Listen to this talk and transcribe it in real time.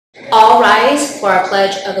All rise for our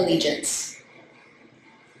Pledge of Allegiance.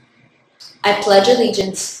 I pledge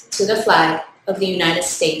allegiance to the flag of the United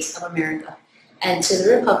States of America and to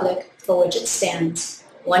the republic for which it stands,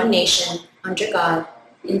 one nation, under God,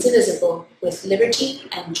 indivisible, with liberty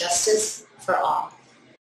and justice for all.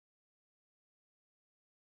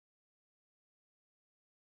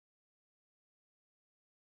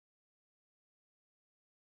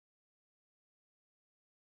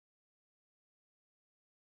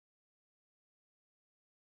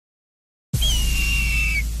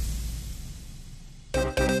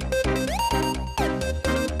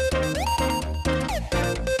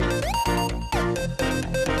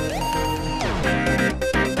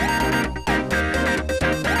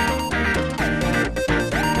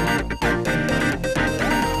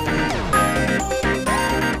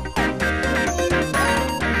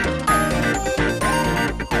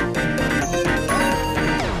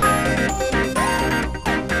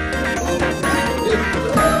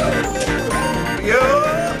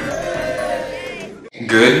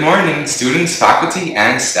 Good morning, students, faculty,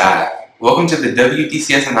 and staff. Welcome to the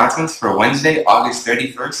WDCS announcements for Wednesday, August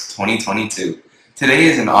 31st, 2022. Today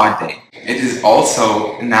is an odd day. It is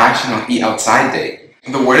also National Eat Outside Day.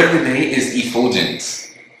 The word of the day is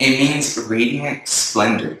effulgence. It means radiant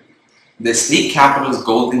splendor. The state capitol's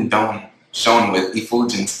golden dome shone with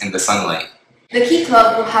effulgence in the sunlight. The Key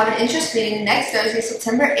Club will have an interest meeting next Thursday,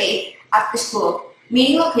 September 8th after school.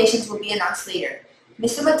 Meeting locations will be announced later.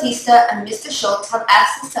 Mr. Batista and Mr. Schultz have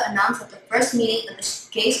asked us to announce that the first meeting of the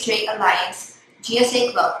Gay Straight Alliance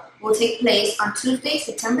GSA Club will take place on Tuesday,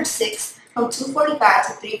 September 6th from 2:45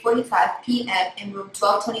 to 3:45 p.m. in room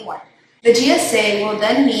 1221. The GSA will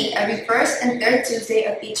then meet every first and third Tuesday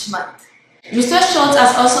of each month. Mr. Schultz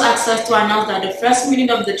has also asked us to announce that the first meeting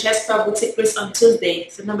of the Chess Club will take place on Tuesday,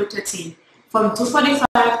 September 13th from 2:45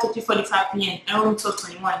 to 3:45 p.m. in room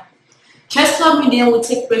 1221. Chess Club meeting will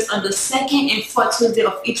take place on the second and fourth Tuesday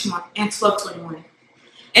of each month in 1221.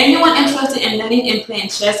 Anyone interested in learning and playing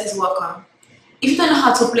chess is welcome. If you don't know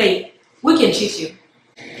how to play, we can teach you.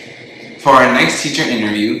 For our next teacher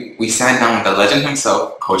interview, we sat down with the legend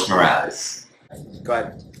himself, Coach Morales. Go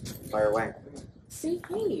ahead. Fire away. Say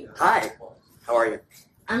hey. Hi. How are you?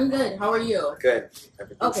 I'm good. How are you? Good.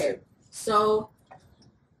 Everything's Okay. good. So,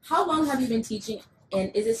 how long have you been teaching,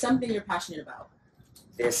 and is it something you're passionate about?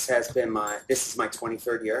 This is my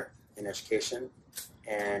 23rd year in education,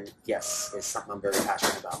 and yes, it's something I'm very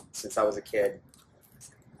passionate about. Since I was a kid,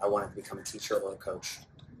 I wanted to become a teacher or a coach.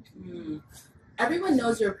 Everyone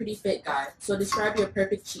knows you're a pretty fit guy, so describe your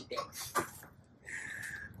perfect cheat day.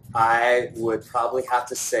 I would probably have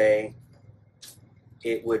to say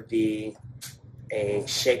it would be a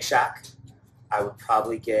Shake Shack. I would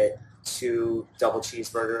probably get 2 double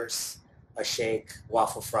cheeseburgers, a shake,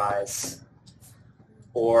 waffle fries,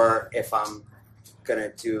 or if I'm going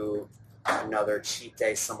to do another cheat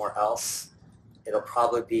day somewhere else, it'll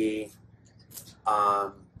probably be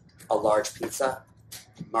a large pizza,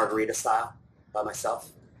 margarita style, by myself.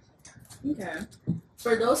 Okay.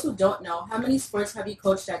 For those who don't know, how many sports have you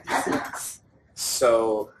coached at DCS?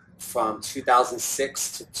 So from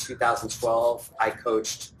 2006 to 2012, I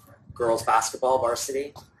coached girls basketball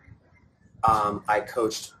varsity. I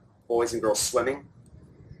coached boys and girls swimming.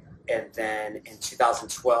 And then in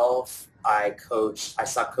 2012, I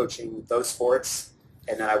stopped coaching those sports,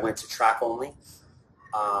 and then I went to track only.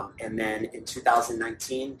 And then in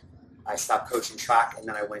 2019, I stopped coaching track, and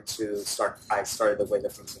then I started the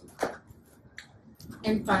weightlifting team.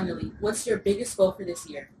 And finally, what's your biggest goal for this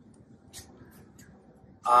year?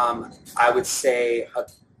 I would say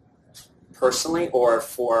personally or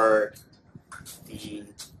for the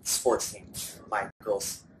sports team, my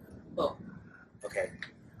girls. Both. Okay.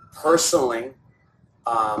 Personally,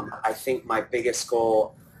 I think my biggest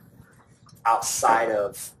goal outside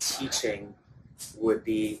of teaching would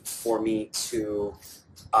be for me to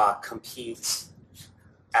compete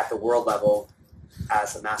at the world level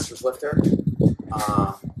as a masters lifter.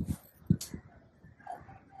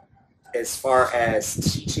 As far as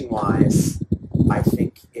teaching-wise, I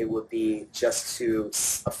think it would be just to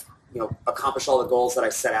accomplish all the goals that I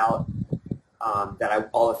set out.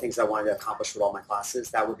 All the things I wanted to accomplish with all my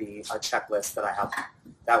classes. That would be a checklist that I have.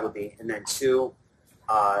 That would be, and then 2,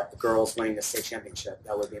 girls winning the state championship.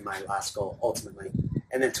 That would be my last goal ultimately.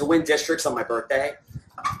 And then to win districts on my birthday,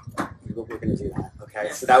 we're going to do that. Okay,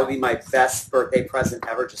 so that would be my best birthday present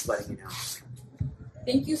ever. Just letting you know.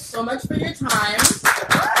 Thank you so much for your time.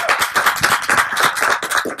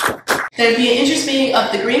 There will be an interest meeting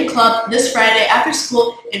of the Green Club this Friday after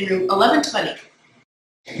school in room 1120.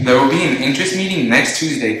 There will be an interest meeting next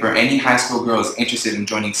Tuesday for any high school girls interested in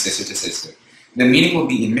joining Sister to Sister. The meeting will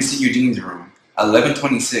be in Mr. Eugene's room,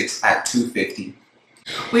 1126 at 2:50.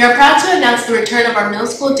 We are proud to announce the return of our middle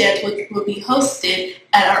school dance, which will be hosted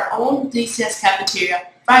at our own DCS cafeteria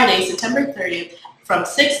Friday, September 30th from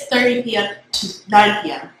 6:30 p.m. to 9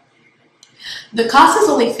 p.m. The cost is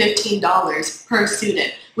only $15 per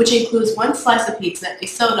student, which includes one slice of pizza, a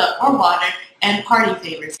soda or water, and party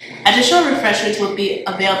favors. Additional refreshments will be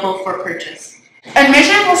available for purchase.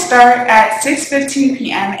 Admission will start at 6:15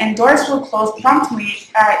 p.m. and doors will close promptly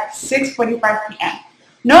at 6:45 p.m.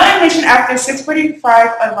 No admission after 6:45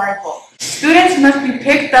 arrival. Students must be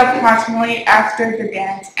picked up promptly after the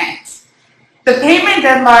dance ends. The payment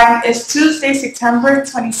deadline is Tuesday, September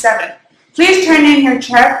 27th. Please turn in your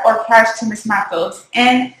check or cash to Ms. Mathos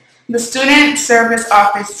in the Student Service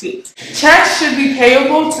Office suite. Checks should be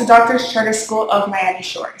payable to Doctors Charter School of Miami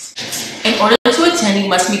Shores. In order to attend, you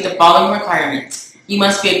must meet the following requirements. You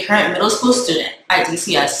must be a current middle school student at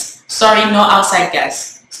DCS. Sorry, no outside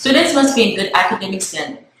guests. Students must be in good academic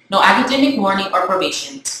standing. No academic warning or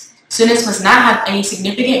probation. Students must not have any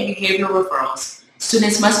significant behavioral referrals.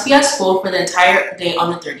 Students must be at school for the entire day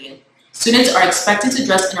on the 30th. Students are expected to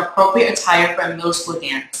dress in appropriate attire for a middle school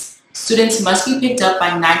dance. Students must be picked up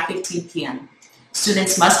by 9:15 p.m.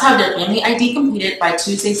 Students must have their family ID completed by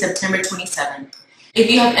Tuesday, September 27th. If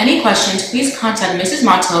you have any questions, please contact Mrs.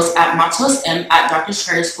 Matos at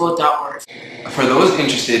matosm@drcharterschool.org. For those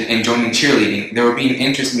interested in joining cheerleading, there will be an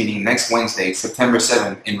interest meeting next Wednesday, September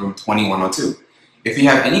 7th in room 2102. If you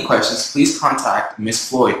have any questions, please contact Ms.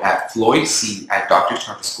 Floyd at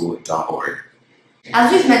floydc@drcharterschool.org.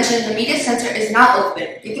 As we've mentioned, the Media Center is not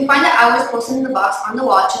open. You can find the hours posted in the box on the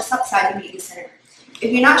wall just outside the Media Center.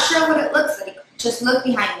 If you're not sure what it looks like, just look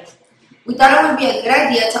behind me. We thought it would be a good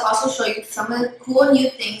idea to also show you some of the cool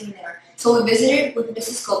new things in there, so we visited with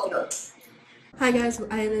Mrs. Schofield. Hi guys,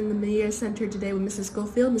 I am in the Media Center today with Mrs.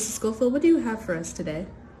 Schofield. Mrs. Schofield, what do you have for us today?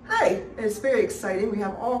 Hi, it's very exciting. We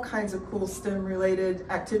have all kinds of cool STEM-related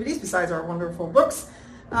activities besides our wonderful books.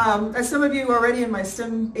 As some of you already in my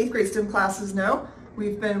 8th grade STEM classes know,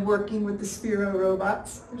 we've been working with the Sphero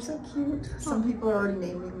robots. They're so cute. Some people are already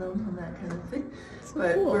naming them and that kind of thing.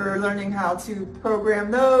 But we're learning how to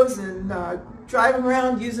program those and drive them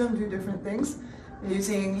around, use them, do different things,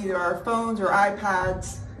 using either our phones or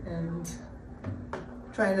iPads and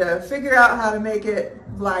trying to figure out how to make it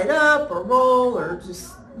light up or roll or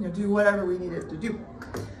just do whatever we need it to do.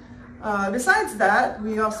 Besides that,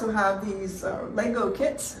 we also have these Lego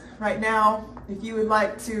kits. Right now, if you would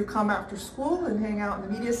like to come after school and hang out in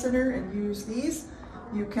the Media Center and use these,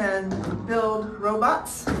 you can build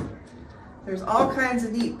robots. There's all kinds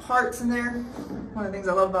of neat parts in there. One of the things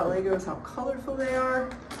I love about Lego is how colorful they are.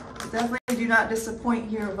 Definitely do not disappoint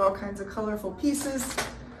here with all kinds of colorful pieces.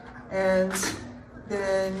 And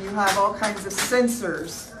then you have all kinds of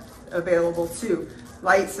sensors available too.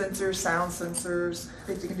 Light sensors, sound sensors,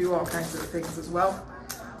 you can do all kinds of things as well.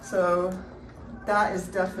 So that is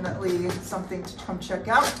definitely something to come check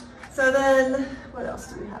out. So then, what else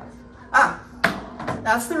do we have?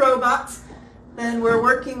 That's the robots. Then we're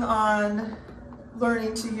working on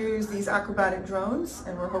learning to use these acrobatic drones,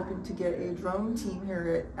 and we're hoping to get a drone team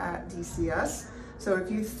here at DCS. So if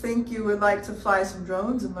you think you would like to fly some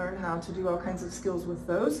drones and learn how to do all kinds of skills with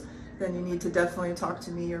those, then you need to definitely talk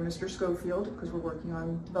to me or Mr. Schofield because we're working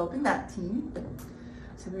on developing that team.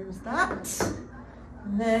 So there's that.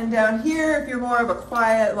 And then down here, if you're more of a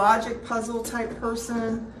quiet logic puzzle type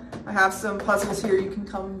person, I have some puzzles here you can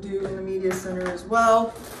come do in the Media Center as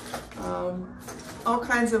well. All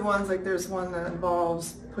kinds of ones, like there's one that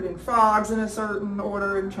involves putting frogs in a certain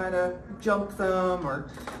order and trying to jump them, or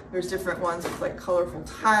there's different ones with like colorful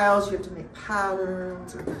tiles, you have to make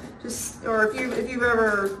patterns, or if you've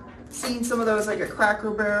ever seen some of those like a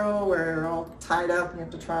Cracker Barrel where they're all tied up and you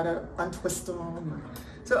have to try to untwist them.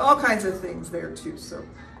 So all kinds of things there too. So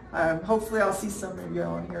hopefully I'll see some of you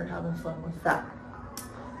all in here having fun with that.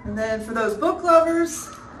 And then for those book lovers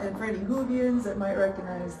and for any Whovians that might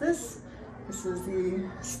recognize this is the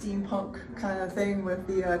steampunk kind of thing with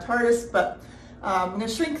the TARDIS, but I'm going to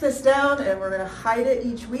shrink this down and we're going to hide it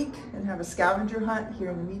each week and have a scavenger hunt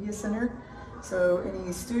here in the Media Center. So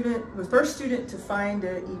any student, the first student to find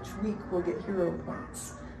it each week will get hero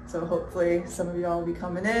points. So hopefully some of you all will be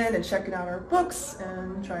coming in and checking out our books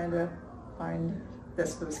and trying to find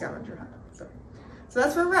this for the scavenger hunt. So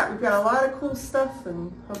that's where we're at. We've got a lot of cool stuff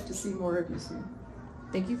and hope to see more of you soon.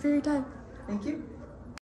 Thank you for your time. Thank you.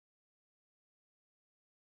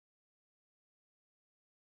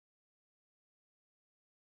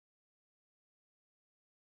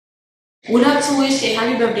 We'd like to wish a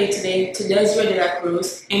happy birthday today to Desiree De La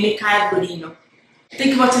Cruz and Mikhail Godino.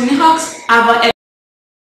 Think about the Hawks, Ava